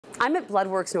I'm at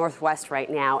Bloodworks Northwest right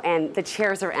now, and the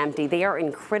chairs are empty. They are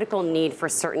in critical need for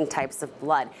certain types of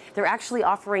blood. They're actually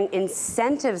offering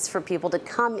incentives for people to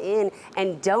come in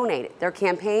and donate. Their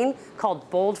campaign called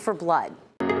Bold for Blood.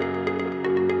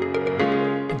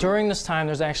 During this time,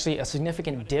 there's actually a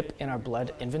significant dip in our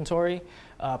blood inventory.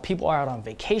 People are out on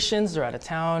vacations, they're out of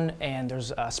town, and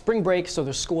there's spring break, so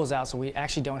there's schools out, so we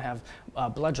actually don't have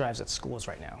blood drives at schools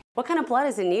right now. What kind of blood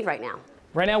is in need right now?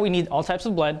 Right now we need all types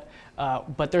of blood,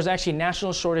 but there's actually a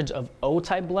national shortage of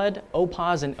O-type blood,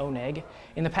 O-pos and O-neg.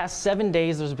 In the past 7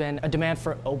 days, there's been a demand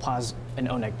for O-pos and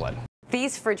O-neg blood.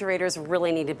 These refrigerators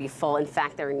really need to be full. In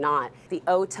fact, they're not. The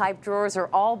O-type drawers are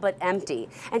all but empty.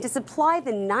 And to supply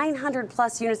the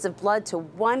 900+ units of blood to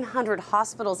 100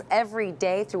 hospitals every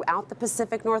day throughout the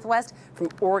Pacific Northwest, from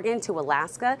Oregon to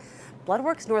Alaska,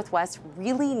 Bloodworks Northwest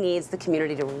really needs the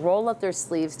community to roll up their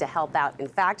sleeves to help out. In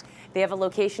fact, they have a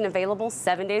location available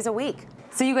 7 days a week.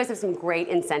 So you guys have some great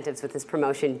incentives with this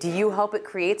promotion. Do you hope it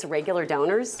creates regular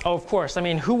donors? Oh, of course. I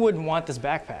mean, who wouldn't want this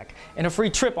backpack? And a free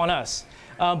trip on us.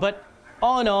 But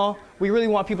all in all, we really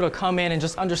want people to come in and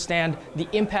just understand the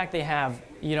impact they have,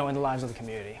 in the lives of the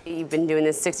community. You've been doing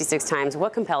this 66 times.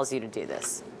 What compels you to do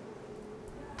this?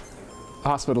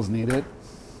 Hospitals need it.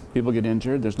 People get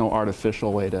injured. There's no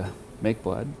artificial way to make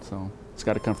blood, so it's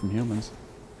got to come from humans.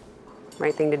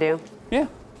 Right thing to do? Yeah,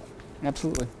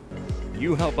 absolutely.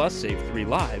 You help us save 3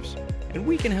 lives, and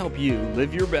we can help you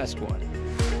live your best one.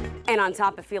 And on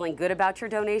top of feeling good about your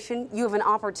donation, you have an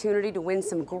opportunity to win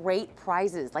some great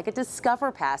prizes, like a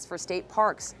Discover Pass for state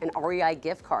parks, an REI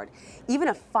gift card, even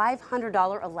a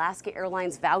 $500 Alaska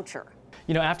Airlines voucher.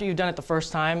 After you've done it the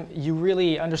first time, you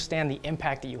really understand the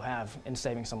impact that you have in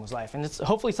saving someone's life. And it's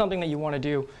hopefully something that you want to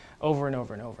do over and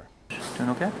over and over. Doing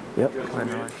okay? Yep.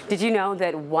 Did you know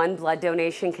that one blood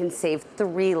donation can save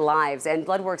 3 lives? And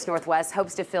Bloodworks Northwest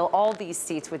hopes to fill all these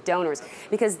seats with donors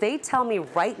because they tell me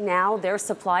right now their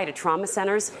supply to trauma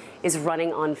centers is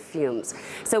running on fumes.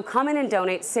 So come in and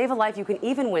donate, save a life. You can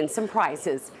even win some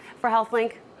prizes. For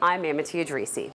HealthLink, I'm Amity Addrisi.